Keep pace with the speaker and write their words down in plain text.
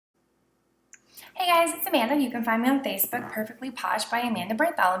Hey guys, it's Amanda. You can find me on Facebook, Perfectly Posh by Amanda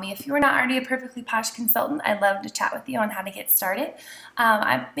Bartholomew. If you are not already a Perfectly Posh consultant, I'd love to chat with you on how to get started.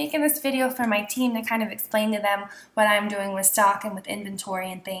 I'm making this video for my team to kind of explain to them what I'm doing with stock and with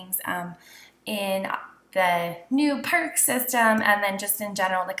inventory and things in the new perk system, and then just in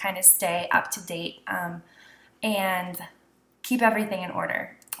general to kind of stay up to date and keep everything in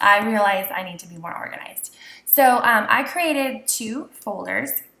order. I realize I need to be more organized. So I created two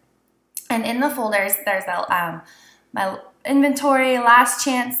folders. And in the folders, there's my inventory, last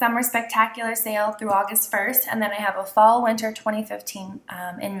chance, summer spectacular sale through August 1st, and then I have a fall winter 2015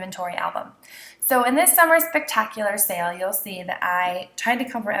 inventory album. So in this summer spectacular sale, you'll see that I tried to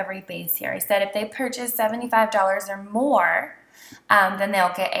cover every base here. I said if they purchase $75 or more, then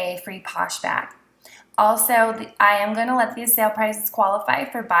they'll get a free Posh bag. Also, I am going to let these sale prices qualify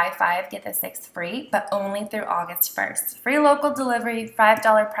for buy 5, get the 6 free, but only through August 1st. Free local delivery,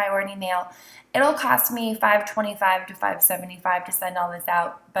 $5 priority mail. It'll cost me $5.25 to $5.75 to send all this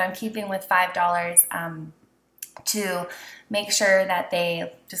out, but I'm keeping with $5 to make sure that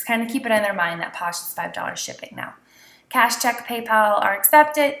they just kind of keep it in their mind that Posh is $5 shipping now. Cash, check, PayPal are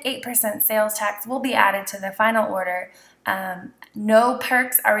accepted. 8% sales tax will be added to the final order. No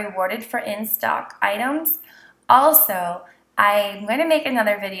perks are rewarded for in-stock items. Also, I'm going to make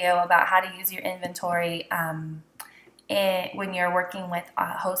another video about how to use your inventory when you're working with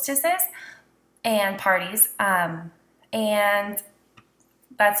hostesses and parties. And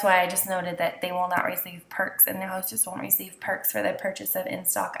that's why I just noted that they will not receive perks, and the hostess won't receive perks for the purchase of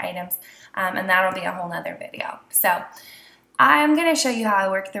in-stock items. And that'll be a whole nother video. So I'm going to show you how I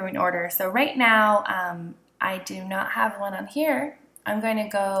work through an order. So right now, I do not have one on here. I'm going to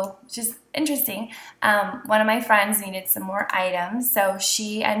go, which is interesting, one of my friends needed some more items, so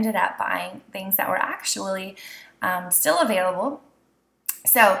she ended up buying things that were actually still available.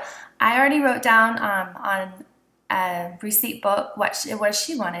 So I already wrote down on a receipt book what it was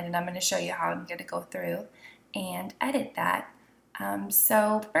she wanted, and I'm going to show you how I'm going to go through and edit that.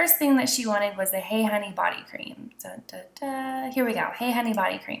 So first thing that she wanted was a Hey Honey body cream. Here we go, Hey Honey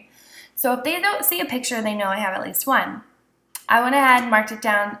body cream. So if they don't see a picture, they know I have at least one. I went ahead and marked it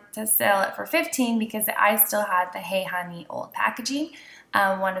down to sell it for $15 because I still had the Hey Honey old packaging.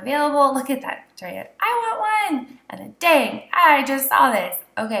 One available. Look at that. I want one. And then, dang, I just saw this.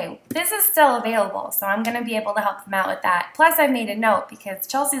 Okay, this is still available, so I'm going to be able to help them out with that. Plus, I made a note because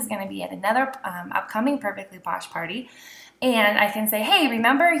Chelsea's going to be at another upcoming Perfectly Posh party. And I can say, hey,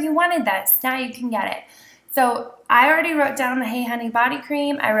 remember you wanted this. Now you can get it. So I already wrote down the Hey Honey body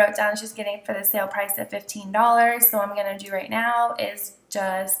cream. I wrote down she's getting it for the sale price of $15. So what I'm going to do right now is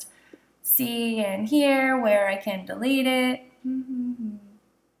just see in here where I can delete it.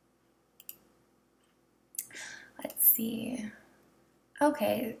 Let's see.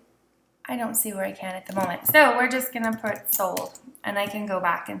 Okay, I don't see where I can at the moment. So we're just going to put sold, and I can go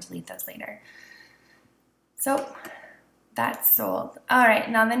back and delete those later. So that's sold. All right,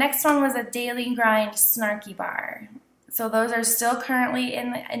 now the next one was a Daily Grind Snarky Bar. So those are still currently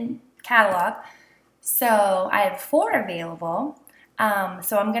in catalog. So I have 4 available.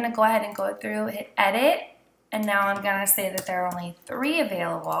 So I'm going to go ahead and go through, hit edit, and now I'm going to say that there are only 3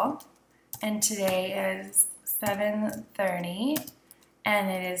 available. And today is 7:30, and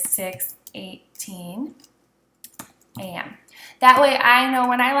it is 6:18 a.m. That way I know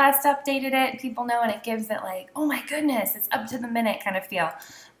when I last updated it, people know, and it gives it like, oh my goodness, it's up to the minute kind of feel.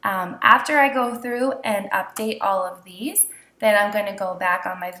 After I go through and update all of these, then I'm going to go back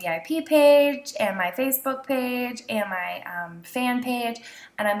on my VIP page and my Facebook page and my fan page,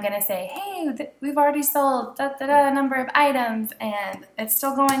 and I'm going to say, hey, we've already sold number of items, and it's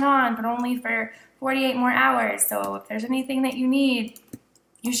still going on, but only for 48 more hours. So if there's anything that you need,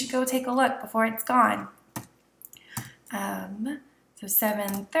 you should go take a look before it's gone. So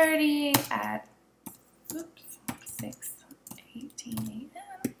 7:30 at 6:18 a.m.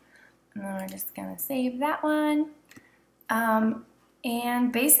 And then we're just going to save that one.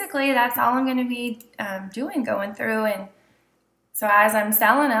 And basically that's all I'm going to be doing, going through. And so as I'm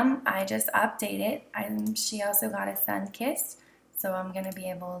selling them, I just update it. She also got a sun kiss, so I'm going to be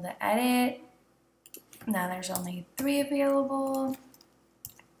able to edit. Now there's only 3 available.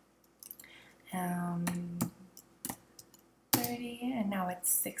 30, and now it's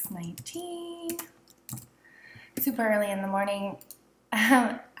 6:19. Super early in the morning.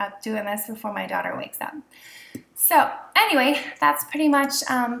 Up doing this before my daughter wakes up. So anyway, that's pretty much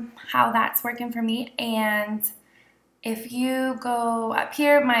how that's working for me. And if you go up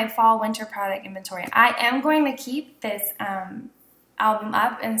here, my fall winter product inventory, I am going to keep this album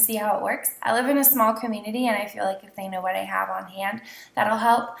up and see how it works. I live in a small community, and I feel like if they know what I have on hand, that'll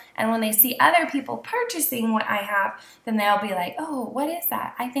help. And when they see other people purchasing what I have, then they'll be like, oh, what is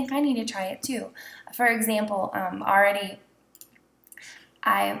that? I think I need to try it too. For example,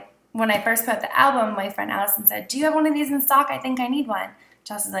 when I first put the album, my friend Allison said, do you have one of these in stock? I think I need one.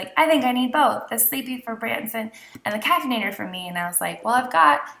 Chelsea's like, I think I need both, the Sleepy for Branson and the caffeinator for me. And I was like, well, I've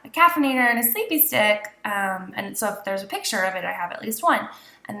got a caffeinator and a Sleepy stick. And so if there's a picture of it, I have at least one.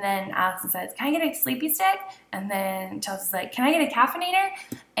 And then Allison says, can I get a Sleepy stick? And then Chelsea's like, can I get a caffeinator?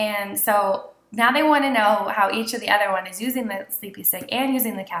 And so now they want to know how each of the other one is using the Sleepy stick and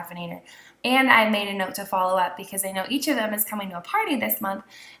using the caffeinator. And I made a note to follow up because I know each of them is coming to a party this month.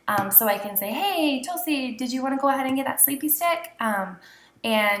 So I can say, hey, Chelsea, did you want to go ahead and get that Sleepy stick?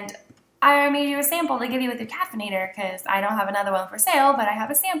 And I made you a sample to give you with your caffeinator because I don't have another one for sale, but I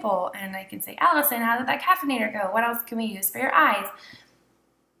have a sample. And I can say, Allison, how did that caffeinator go? What else can we use for your eyes?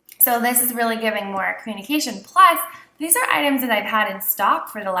 So this is really giving more communication. Plus, these are items that I've had in stock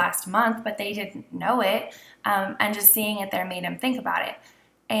for the last month, but they didn't know it. And just seeing it there made them think about it.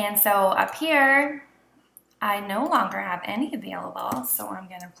 And so up here, I no longer have any available. So I'm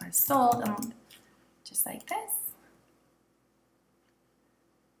going to press sold, just like this.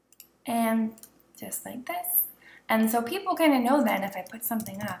 And just like this. And so people kind of know then if I put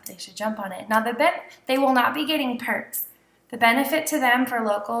something up, they should jump on it. Now they will not be getting perks. The benefit to them for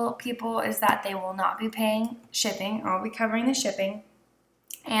local people is that they will not be paying shipping. I'll be covering the shipping.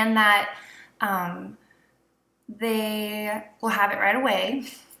 And that they will have it right away.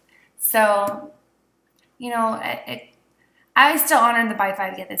 So, you know, I still honor the buy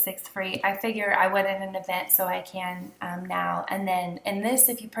 5, get the 6 free. I figure I would at an event, so I can now. And then in this,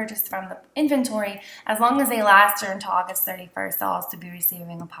 if you purchase from the inventory, as long as they last or until August 31st, they'll also be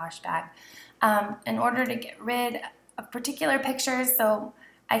receiving a Posh bag. In order to get rid of particular pictures, so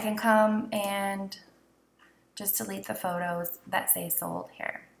I can come and just delete the photos that say sold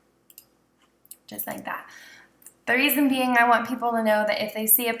here. Just like that. The reason being, I want people to know that if they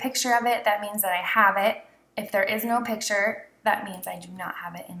see a picture of it, that means that I have it. If there is no picture, that means I do not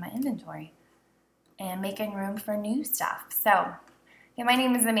have it in my inventory. And making room for new stuff. So, yeah, my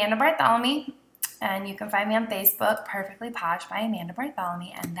name is Amanda Bartholomew, and you can find me on Facebook, Perfectly Posh by Amanda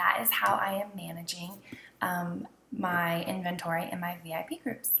Bartholomew, and that is how I am managing my inventory in my VIP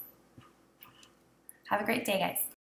groups. Have a great day, guys.